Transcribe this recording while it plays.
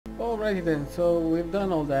Alrighty then, so we've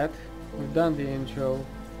done all that. We've done the intro.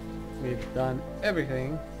 We've done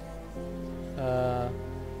everything.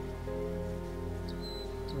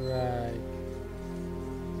 Right.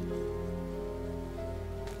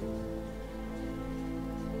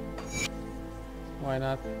 Why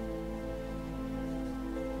not?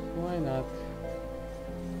 Why not?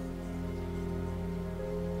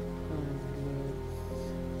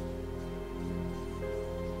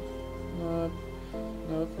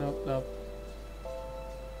 Nope.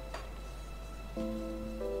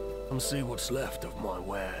 Come see what's left of my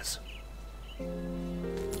wares.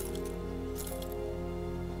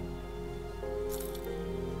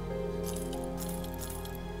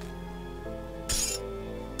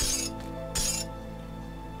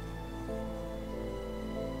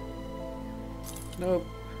 Nope.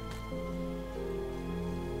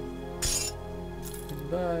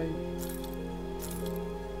 Goodbye.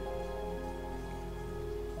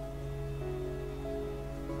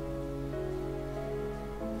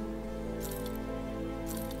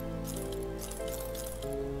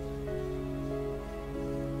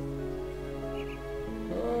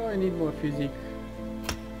 Oh, I need more physique.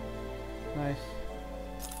 Nice.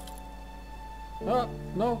 Oh,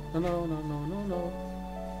 no.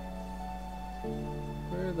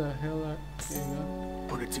 Where the hell are you?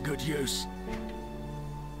 Put it to good use.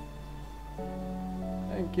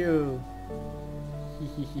 Thank you.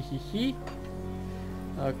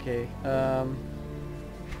 Okay.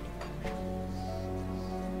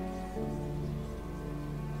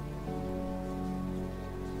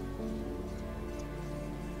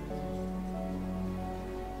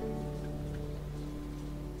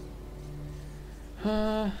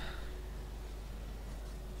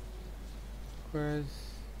 Whereas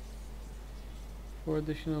 4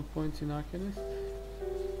 additional points in Arcanist.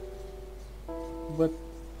 But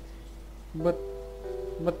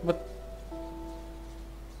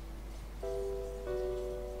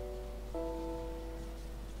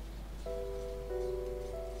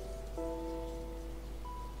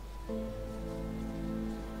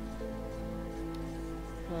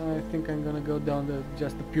I think I'm gonna go down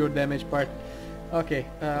just the pure damage part. Okay,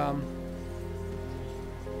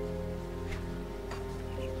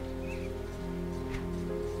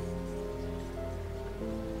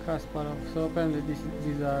 cast part of, so apparently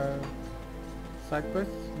these are side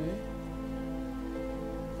quests, okay?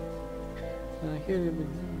 Here you go.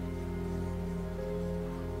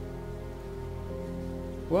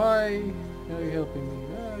 Why are you helping me?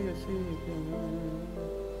 Oh, you see,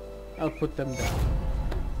 I'll put them down.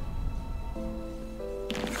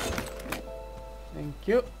 Thank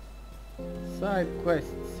you. Side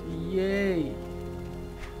quests, yay!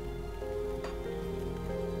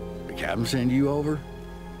 The captain send you over?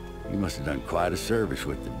 He must have done quite a service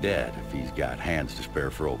with the dead if he's got hands to spare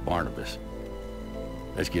for old Barnabas.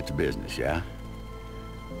 Let's get to business, yeah?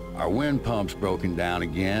 Our wind pump's broken down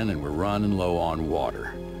again and we're running low on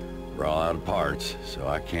water. We're all out of parts, so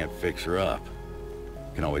I can't fix her up.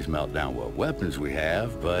 Can always melt down what weapons we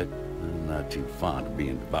have, but I'm not too fond of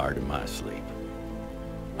being devoured in my sleep.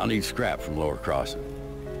 I'll need scrap from Lower Crossing.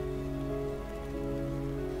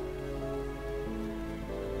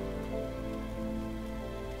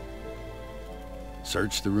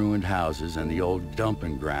 Search the ruined houses and the old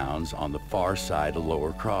dumping grounds on the far side of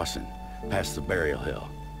Lower Crossing, past the burial hill.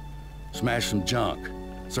 Smash some junk.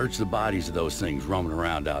 Search the bodies of those things roaming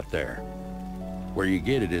around out there. Where you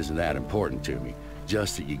get it isn't that important to me,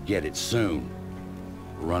 just that you get it soon.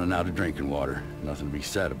 We're running out of drinking water. Nothing to be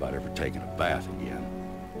said about ever taking a bath again.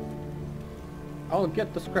 I'll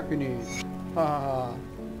get the scrap you need.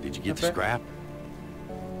 Did you get the scrap?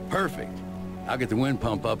 Perfect. I'll get the wind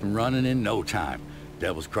pump up and running in no time.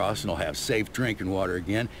 Devil's Crossing will have safe drinking water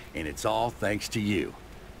again, and it's all thanks to you.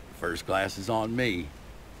 First class is on me.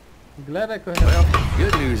 Glad I could help. Well,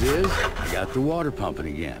 good news is, I got the water pumping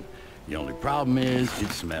again. The only problem is, it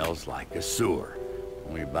smells like a sewer.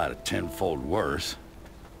 Only about a 10-fold worse.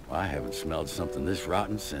 Well, I haven't smelled something this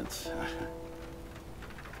rotten since...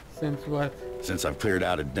 Since what? Since I've cleared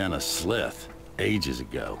out a den of slith, ages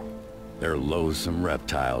ago. They're loathsome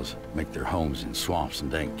reptiles, make their homes in swamps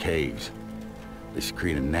and dank caves. They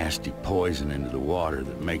secrete a nasty poison into the water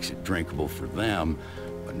that makes it drinkable for them,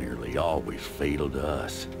 but nearly always fatal to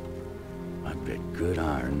us. I bet good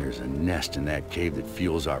iron there's a nest in that cave that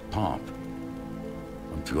fuels our pump.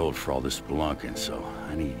 I'm too old for all this spelunking, so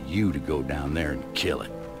I need you to go down there and kill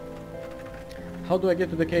it. How do I get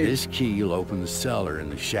to the cave? This key will open the cellar in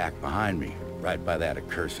the shack behind me, right by that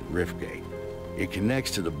accursed rift gate. It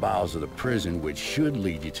connects to the bowels of the prison, which should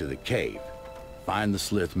lead you to the cave. Find the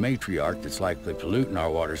Slith matriarch that's likely polluting our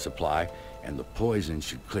water supply, and the poison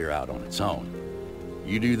should clear out on its own.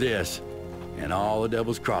 You do this, and all the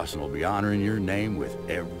Devil's Crossing will be honoring your name with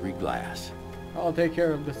every glass. I'll take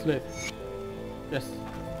care of the slit. Yes.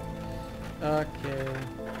 Okay.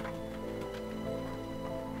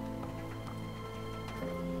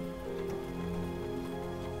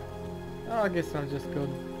 I guess I'll just go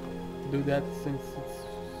do that since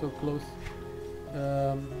it's so close.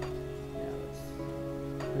 Yeah, let's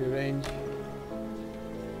rearrange.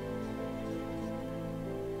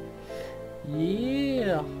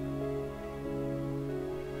 Yeah.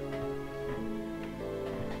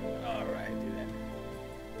 Alright, do that.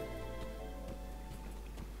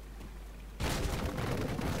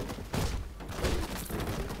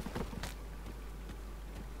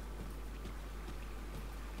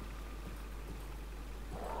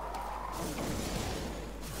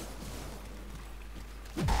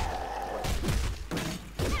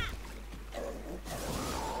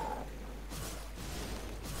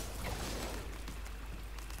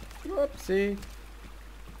 Whoopsie.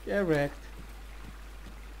 Get wrecked.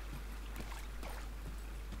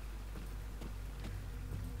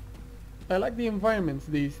 I like the environments,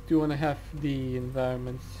 these 2.5D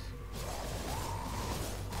environments.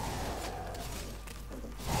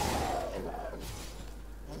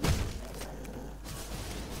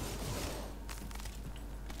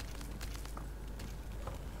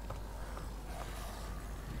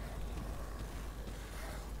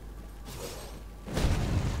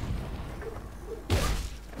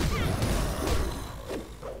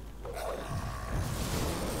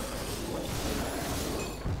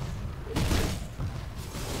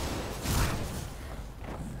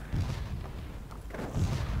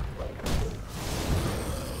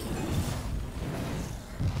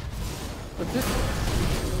 What's this?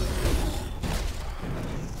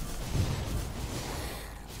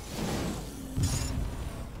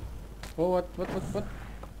 Oh, what?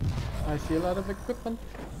 I see a lot of equipment.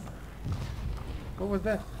 What was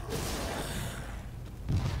that?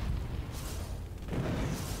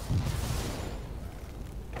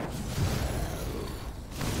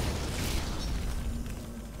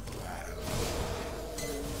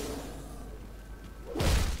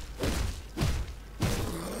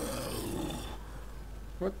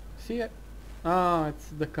 What? See it? Ah, it's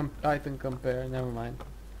the item compare. Never mind.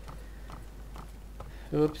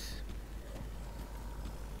 Oops.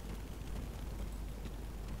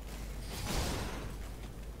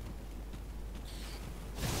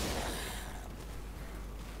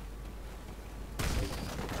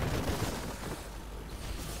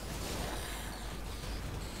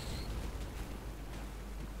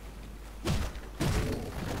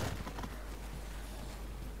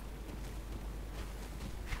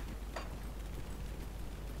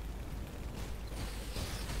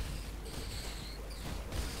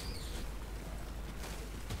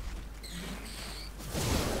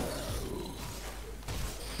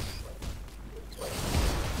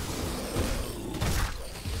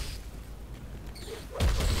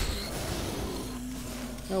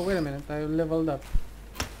 Oh, wait a minute, I leveled up.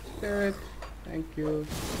 Spirit, thank you.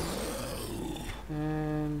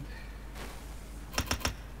 And...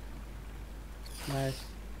 nice.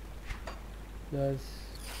 Does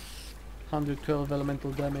 112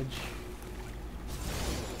 elemental damage.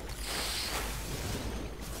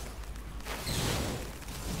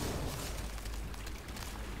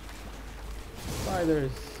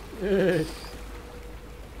 Spiders.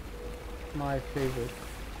 My favorite.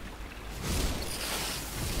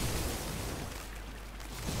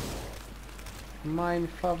 Mijn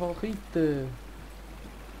favoriete.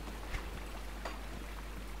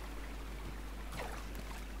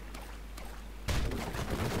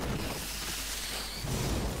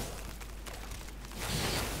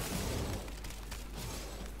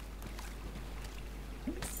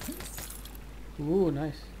 Ooh,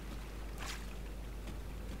 nice.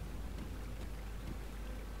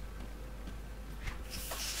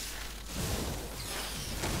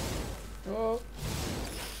 Oh.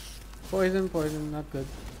 Poison, not good.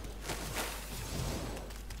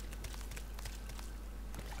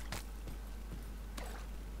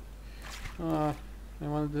 I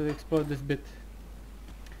wanted to explore this bit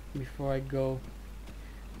before I go.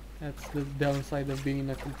 That's the downside of being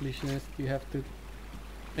a completionist. You have to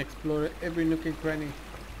explore every nook and cranny.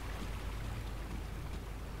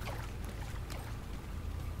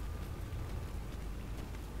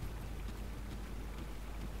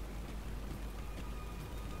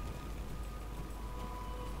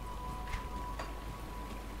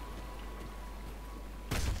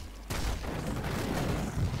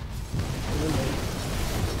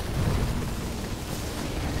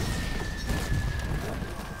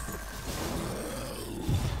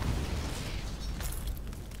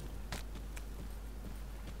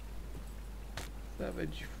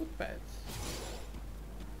 Savage footpaths.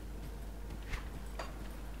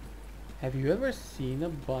 Have you ever seen a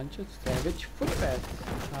bunch of savage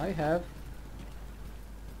footpaths? I have.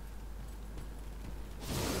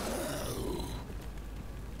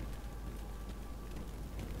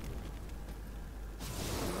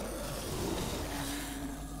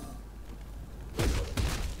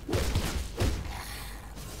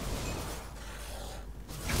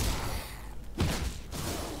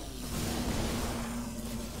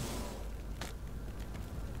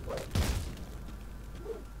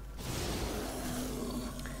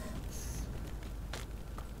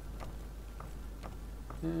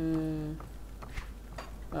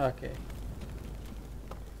 Okay.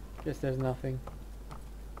 Guess there's nothing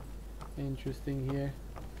interesting here.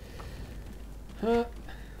 Huh.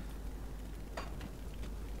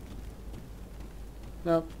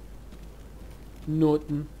 Nope.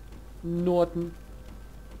 Nothing. Nothing.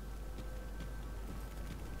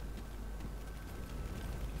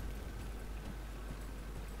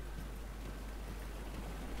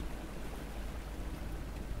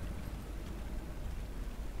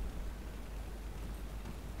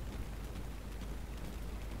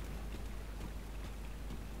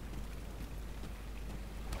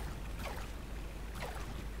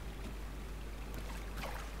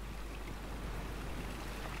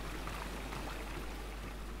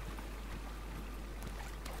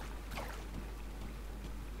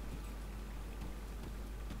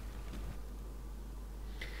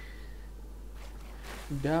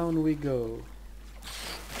 Down we go.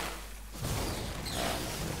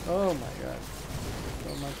 Oh my god.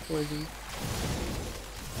 So much poison.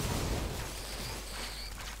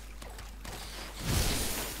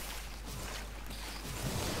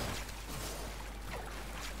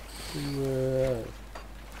 Whoa.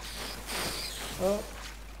 Oh.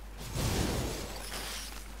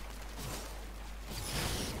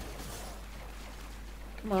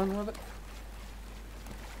 Come on, what?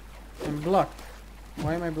 I'm blocked.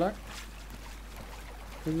 Why am I blocked?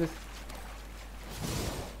 Is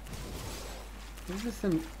this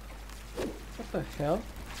an... What the hell?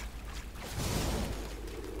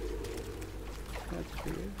 That's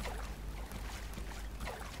weird.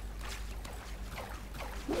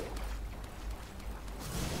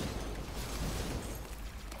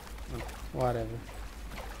 Oh, whatever.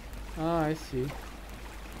 Ah, I see.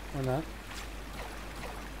 Or not.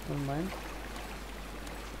 Don't mind.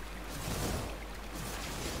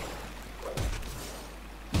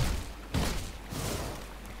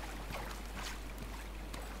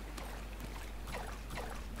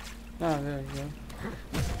 Ah, there you go.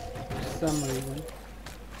 For some reason.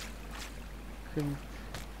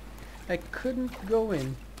 I couldn't go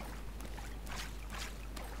in.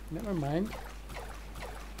 Never mind.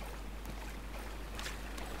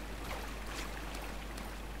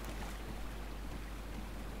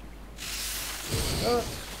 Oh.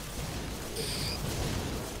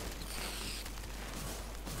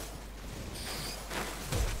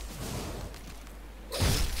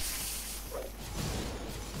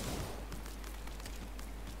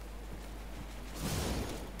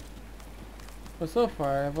 But so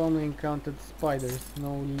far I've only encountered spiders,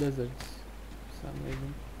 no lizards for some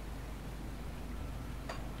reason.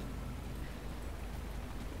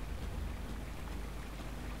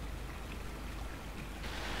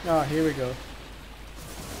 Ah, here we go.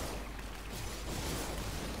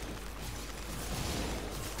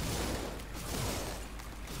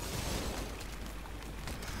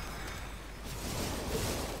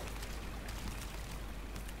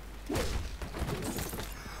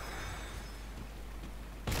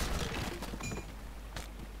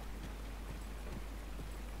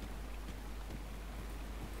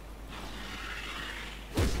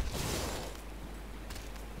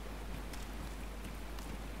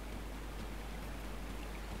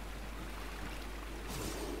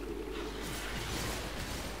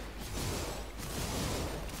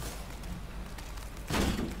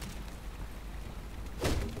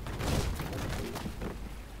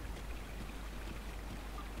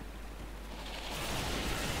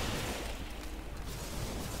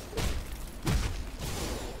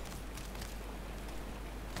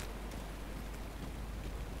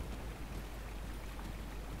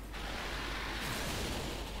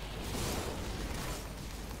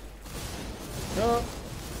 Oh,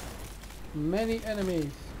 many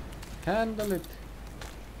enemies. Handle it.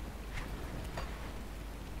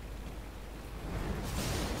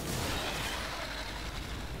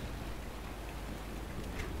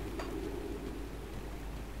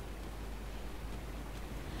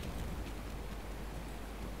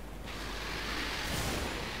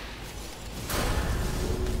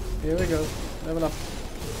 Here we go. Level up.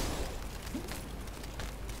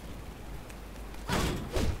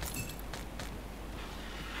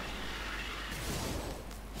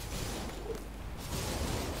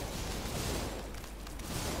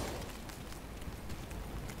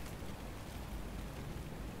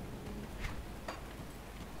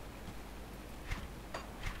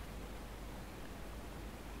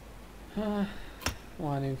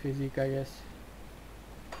 One in physique, I guess.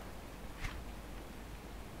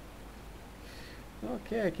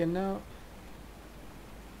 Okay, I can now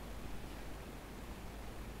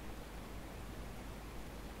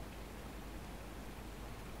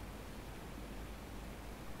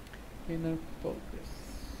inner focus.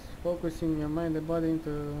 Focusing your mind and body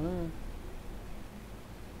into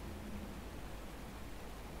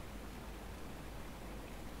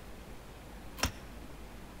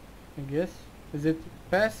I guess. Is it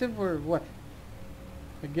passive or what?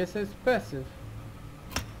 I guess it's passive.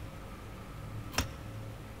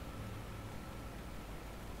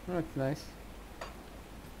 Oh, that's nice.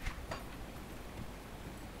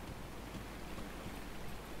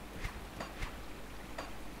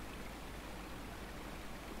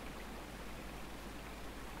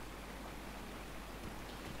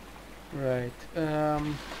 Right.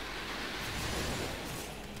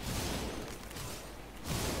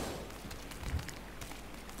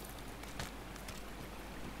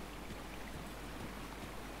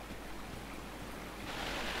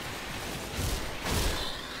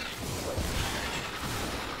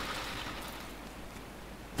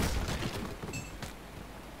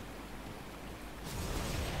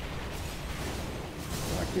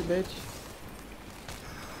 Lucky bitch.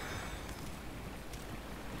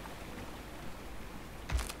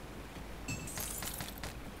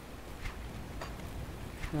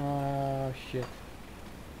 Oh shit.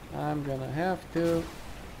 I'm gonna have to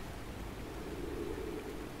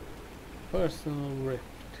personal rift.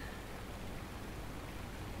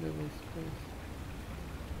 Level space.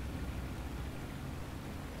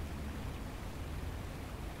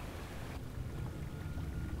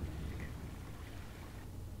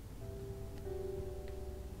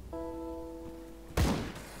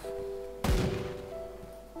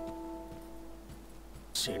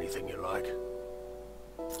 See anything you like?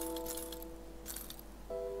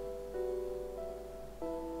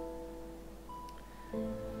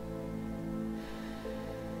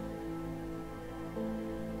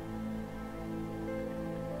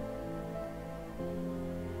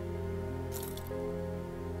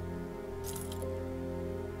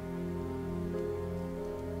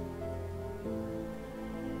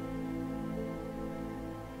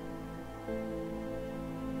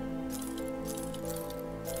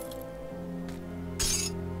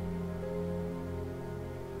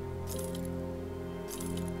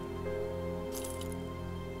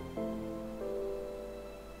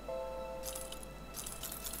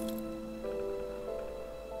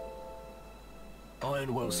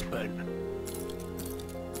 Iron well spent.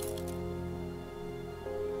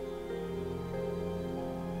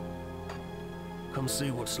 Come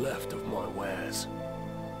see what's left of my wares.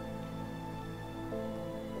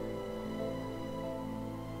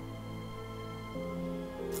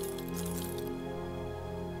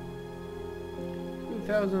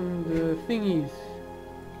 $2,000 thingies.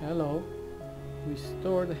 Hello.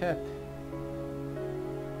 Restore the hat.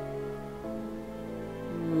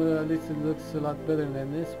 At least it looks a lot better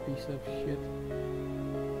than this piece of shit.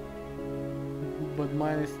 But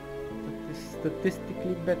mine is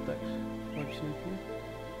statistically better, fortunately.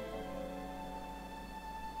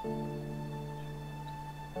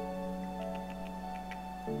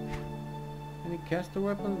 Any caster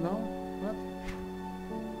weapons? No? What?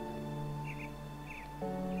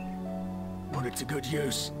 Put it to good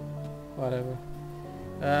use. Whatever.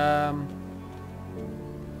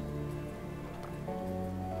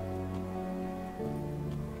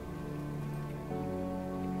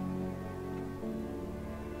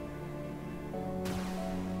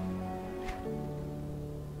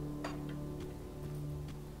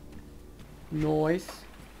 Noise.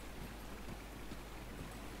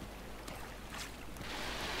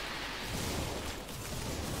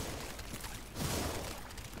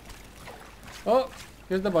 Oh,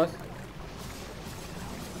 here's the boss.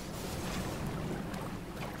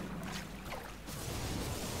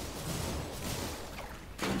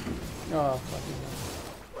 Oh, fucking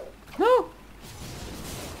hell. No!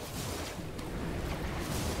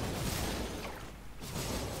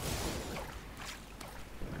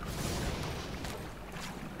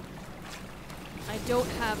 I don't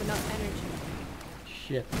have enough energy.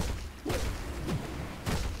 Shit.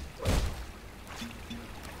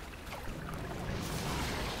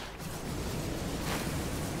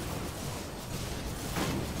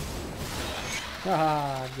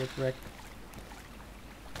 Haha, get wrecked.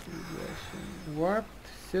 Warped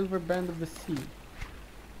silver band of the sea.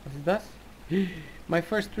 What's it does? My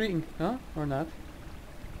first ring, huh? Or not?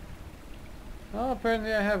 Oh,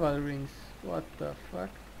 apparently I have other rings. What the fuck?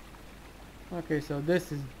 Okay, so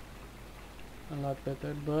this is a lot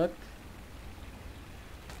better, but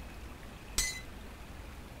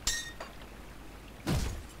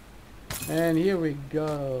and here we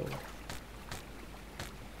go.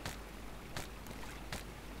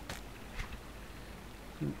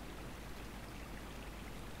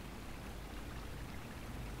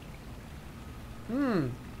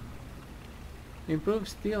 Improve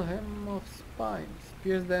steel hem of spines.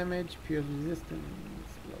 Pierce damage, pierce resistance,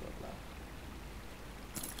 blah blah blah.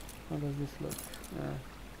 How does this look?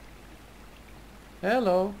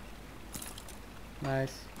 Hello.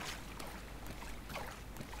 Nice.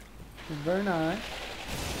 Very nice.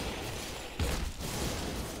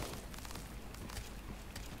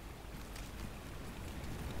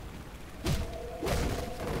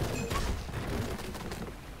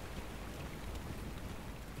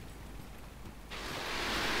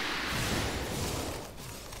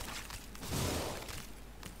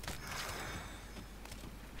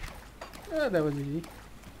 Oh, that was easy.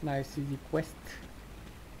 Nice easy quest.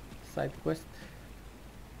 Side quest.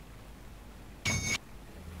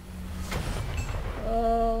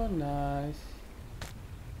 Oh, nice.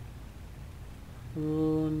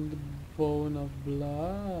 Ruined bone of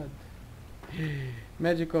blood.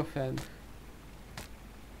 Magic of hand.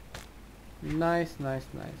 Nice, nice,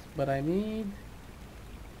 nice. But I need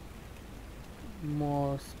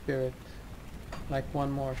more spirit. Like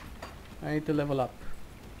one more. I need to level up.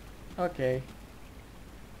 Okay.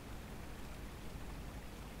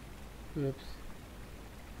 Oops.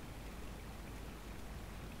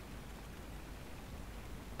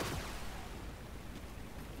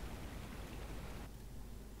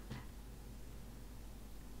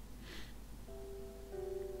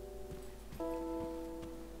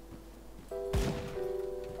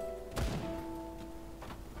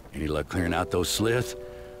 Any luck clearing out those sliths?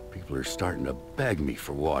 People are starting to beg me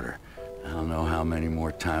for water. I don't know how many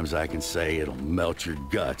more times I can say it'll melt your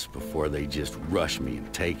guts before they just rush me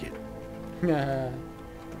and take it.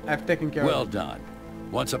 I've taken care Well of it. done.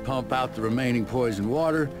 Once I pump out the remaining poisoned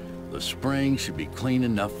water, the spring should be clean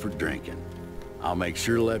enough for drinking. I'll make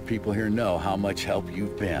sure to let people here know how much help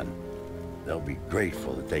you've been. They'll be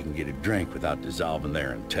grateful that they can get a drink without dissolving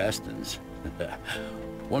their intestines.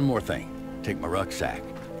 One more thing. Take my rucksack.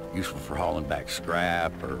 Useful for hauling back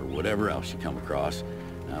scrap or whatever else you come across.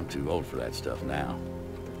 I'm too old for that stuff now.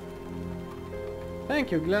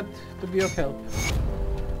 Thank you, glad to be of help.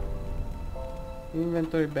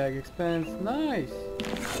 Inventory bag expense, nice.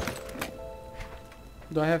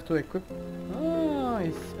 Do I have to equip? Oh,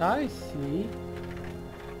 I see.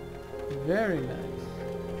 Very nice.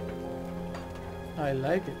 I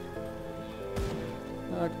like it.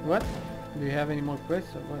 What? Do you have any more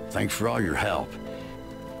quests or what? Thanks for all your help.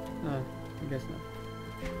 No, I guess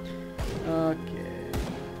not. Okay.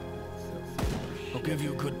 I'll give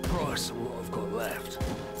you a good price on what I've got left.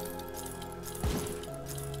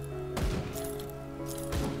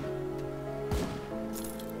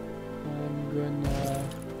 I'm gonna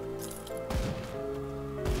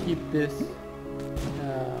keep this.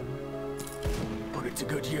 Put it to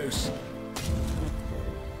good use.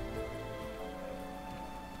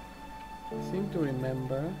 Okay. Seem to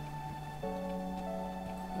remember.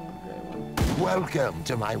 Okay, Welcome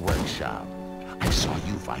to my workshop. I saw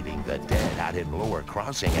you fighting the dead out in Lower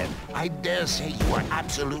Crossing, and I dare say you were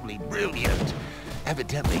absolutely brilliant.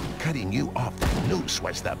 Evidently, cutting you off that noose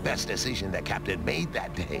was the best decision the captain made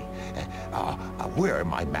that day. Where are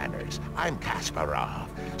my manners? I'm Kasparov,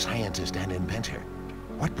 scientist and inventor.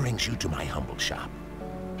 What brings you to my humble shop?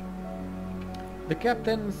 The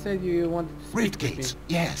captain said you wanted to speak Rift to me. gates,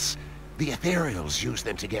 yes. The ethereals use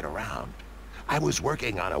them to get around. I was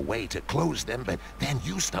working on a way to close them, but then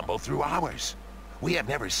you stumbled through ours. We have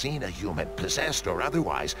never seen a human, possessed or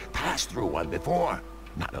otherwise, pass through one before.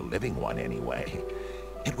 Not a living one, anyway.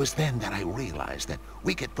 It was then that I realized that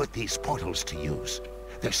we could put these portals to use.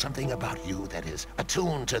 There's something about you that is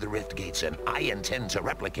attuned to the rift gates, and I intend to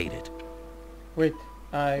replicate it. Wait,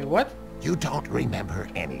 what? You don't remember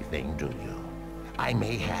anything, do you? I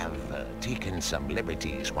may have taken some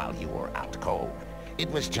liberties while you were out cold. It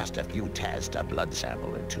was just a few tests, a blood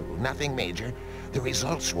sample or two, nothing major. The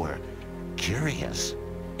results were curious.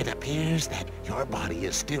 It appears that your body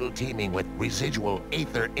is still teeming with residual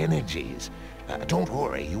aether energies. Don't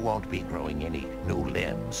worry, you won't be growing any new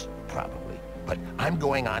limbs, probably. but I'm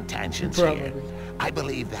going on tangents here. I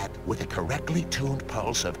believe that with a correctly tuned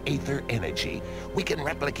pulse of aether energy, we can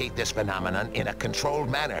replicate this phenomenon in a controlled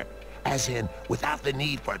manner, as in without the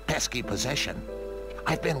need for pesky possession.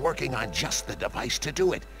 I've been working on just the device to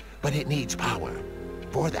do it, but it needs power.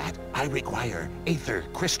 For that, I require aether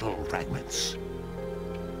crystal fragments.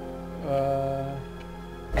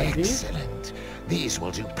 Excellent. These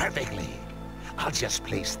will do perfectly. I'll just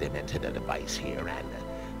place them into the device here and...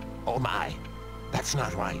 oh my, that's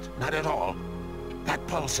not right. Not at all. That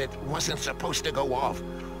pulse, it wasn't supposed to go off.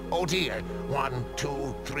 Oh dear. 1,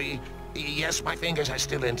 2, 3. Yes, my fingers are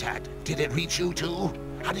still intact. Did it reach you too?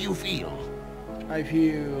 How do you feel? I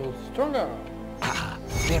feel stronger. Ah,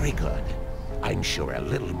 very good. I'm sure a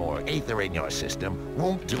little more aether in your system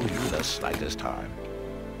won't do you the slightest harm.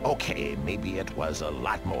 Okay, maybe it was a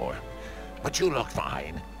lot more. But you look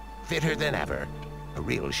fine. Fitter than ever. A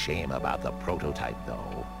real shame about the prototype,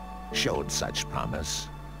 though. Showed such promise.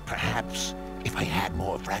 Perhaps if I had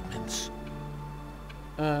more fragments.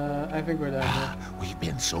 I think we're done here. We've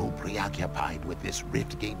been so preoccupied with this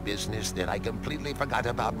Riftgate business that I completely forgot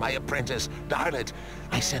about my apprentice, Darlet.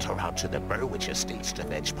 I sent her out to the Burwich Estates to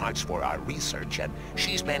fetch parts for our research, and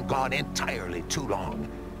she's been gone entirely too long.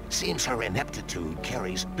 Seems her ineptitude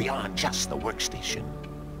carries beyond just the workstation.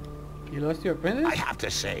 You lost your apprentice? I have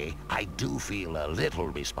to say, I do feel a little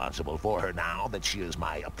responsible for her now that she is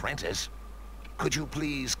my apprentice. Could you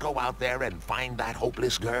please go out there and find that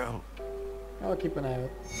hopeless girl? I'll keep an eye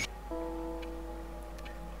out.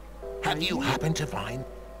 Have you happened to find...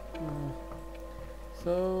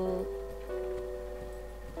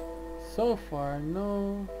 So far,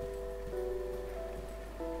 no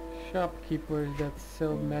shopkeepers that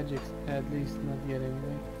sell magics, at least not yet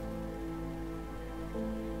anyway.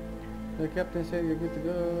 The captain said you're good to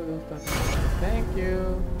go, don't stop. Thank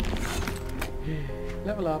you!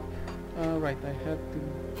 Level up. Right, I had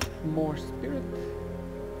to more spirit.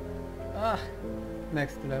 Ah!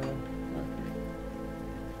 Next level.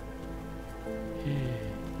 Okay.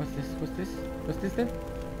 What's this? What's this? What's this then?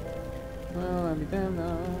 Well, I'll be damned.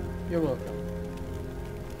 You're welcome.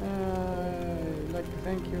 I'd like to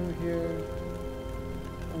thank you here.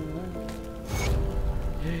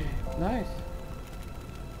 Nice.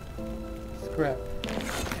 Scrap.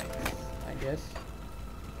 I guess.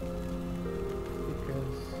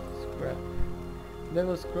 Because scrap.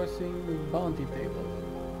 Devil's Crossing bounty table.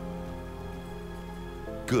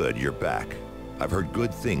 Good, you're back. I've heard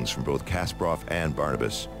good things from both Kasparov and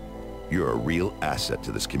Barnabas. You're a real asset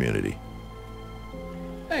to this community.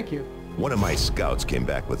 Thank you. One of my scouts came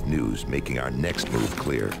back with news making our next move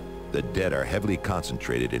clear. The dead are heavily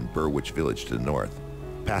concentrated in Burwich Village to the north,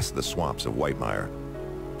 past the swamps of Whitemire.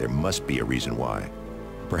 There must be a reason why.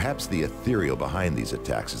 Perhaps the ethereal behind these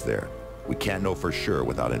attacks is there. We can't know for sure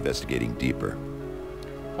without investigating deeper.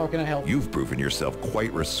 How can I help? You've proven yourself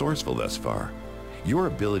quite resourceful thus far. Your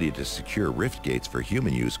ability to secure rift gates for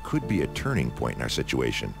human use could be a turning point in our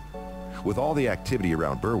situation. With all the activity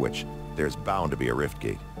around Burwich, there's bound to be a rift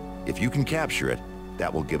gate. If you can capture it,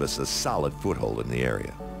 that will give us a solid foothold in the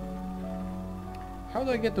area. How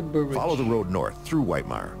do I get to Burwich? Follow the road north through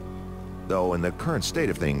Whitemire. Though in the current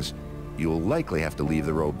state of things, you'll likely have to leave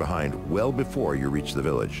the road behind well before you reach the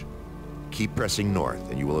village. Keep pressing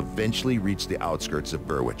north and you will eventually reach the outskirts of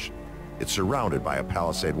Burwich. It's surrounded by a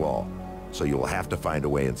palisade wall, so you will have to find a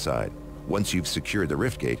way inside. Once you've secured the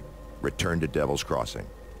rift gate, return to Devil's Crossing.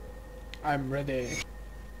 I'm ready.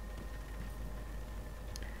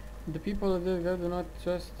 The people of the do not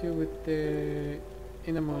trust you with their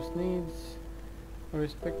innermost needs or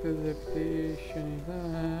respect the reputation.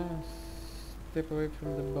 Step away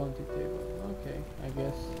from the bounty table. Okay, I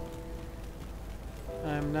guess.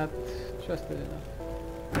 I'm not trusted enough.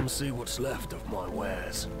 Come see what's left of my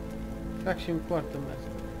wares. Faction Quartermaster.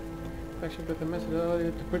 Faction Quartermaster allows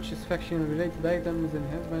you to purchase faction-related items and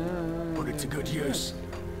has Put it to good use.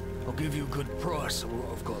 I'll give you a good price on what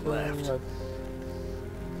I've got left. What?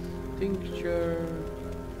 Tincture.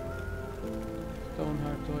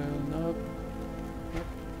 Stoneheart oil. Nope. Nope.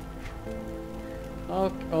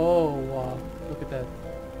 Okay. Oh wow! Look at that.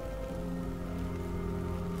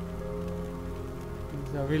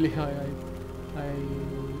 These are really high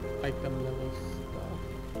item level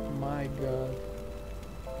stuff. My god.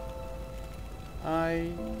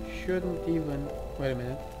 I shouldn't even... Wait a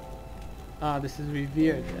minute. Ah, this is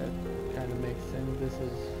revered. That kind of makes sense. This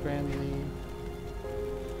is friendly.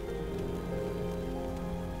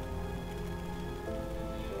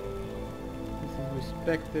 This is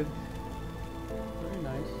respected. Very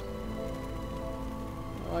nice.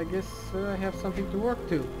 Well, I guess I have something to work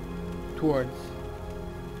towards.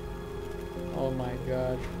 Oh my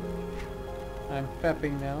god. I'm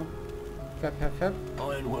fapping now. Fap, fap, fap.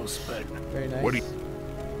 Iron well spent. Very nice. What do you...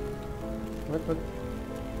 What?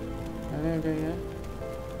 Okay, yeah.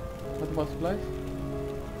 What about supplies?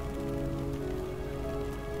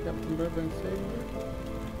 Captain Burbank saved it.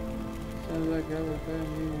 Sounds like I have a very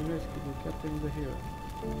new risk to be captain the hero.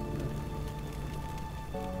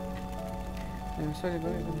 I'm sorry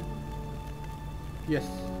about it. Yes,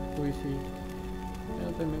 we see.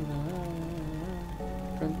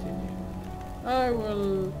 Continue. I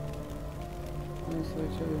will...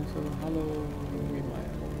 Hello,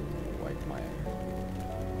 White Mire.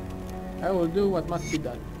 I will do what must be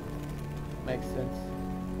done. Makes sense.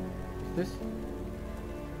 Is this?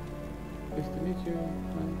 Nice to meet you.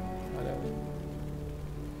 Whatever.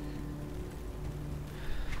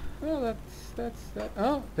 Well, that's that.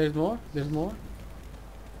 Oh, there's more. There's more.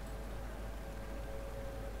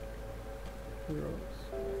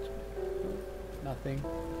 Nothing.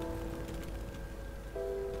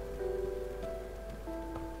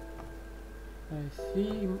 I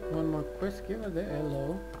see one more quest giver there.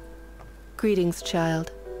 Hello. Greetings,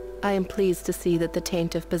 child. I am pleased to see that the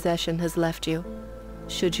taint of possession has left you.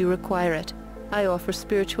 Should you require it, I offer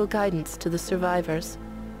spiritual guidance to the survivors.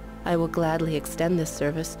 I will gladly extend this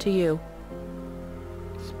service to you.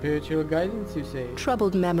 Spiritual guidance, you say?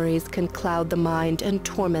 Troubled memories can cloud the mind and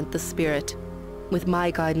torment the spirit. With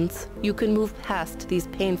my guidance, you can move past these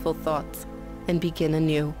painful thoughts and begin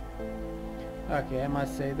anew. Okay, I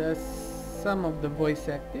must say that some of the voice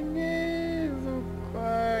acting isn't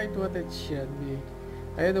quite what it should be.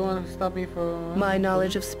 Are you the one who stopped me from... My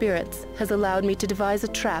knowledge of spirits has allowed me to devise a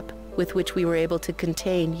trap with which we were able to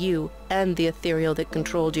contain you and the ethereal that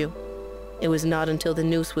controlled you. It was not until the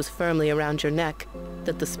noose was firmly around your neck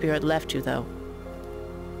that the spirit left you, though.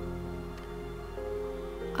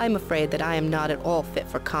 I'm afraid that I am not at all fit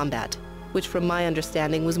for combat, which from my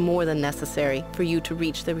understanding was more than necessary for you to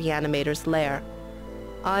reach the Reanimator's lair.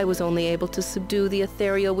 I was only able to subdue the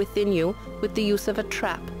ethereal within you with the use of a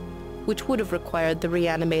trap, which would have required the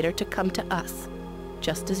Reanimator to come to us,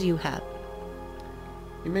 just as you have.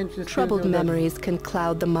 You mentioned Troubled memories can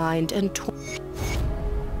cloud the mind and okay.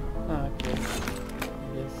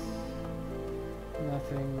 Yes.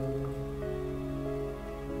 Nothing.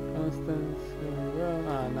 Constance. Very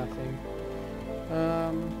well. Nothing.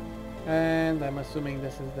 And I'm assuming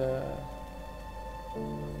this is the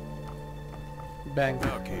bank.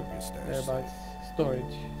 I'll keep your stash. Thereabouts.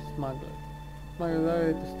 Storage. Smuggler.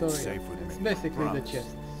 Smuggler to storage. Safe with It's me. basically Promise. the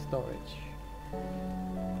chest. Storage.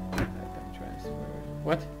 Item transfer.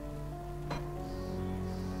 What?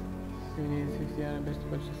 You need 60 iron best to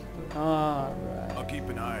purchase. Alright. I'll keep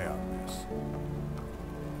an eye on this.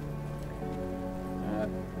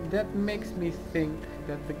 That makes me think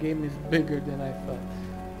that the game is bigger than I thought.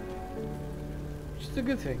 Which is a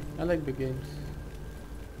good thing. I like big games.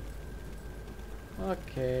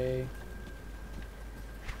 Okay.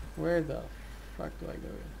 Where the fuck do I go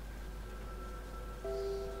here?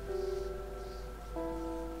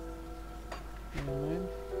 Never mind.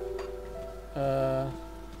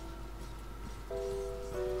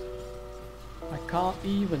 I can't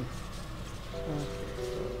even. Okay,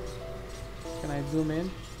 so can I zoom in?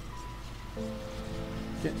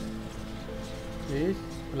 Yeah. Please?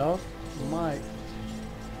 Hello? My.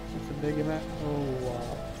 That's a big map. Oh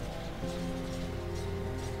wow.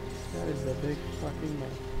 That is a big fucking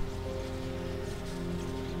map.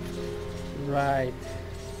 Right.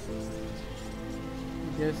 I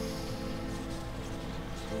guess.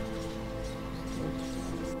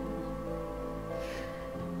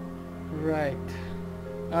 Right.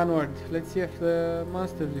 Onward. Let's see if the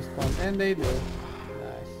monsters respawn. And they do.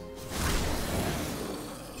 Nice.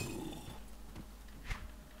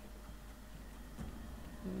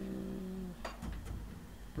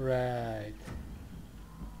 Right.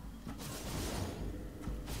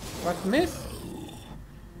 What miss?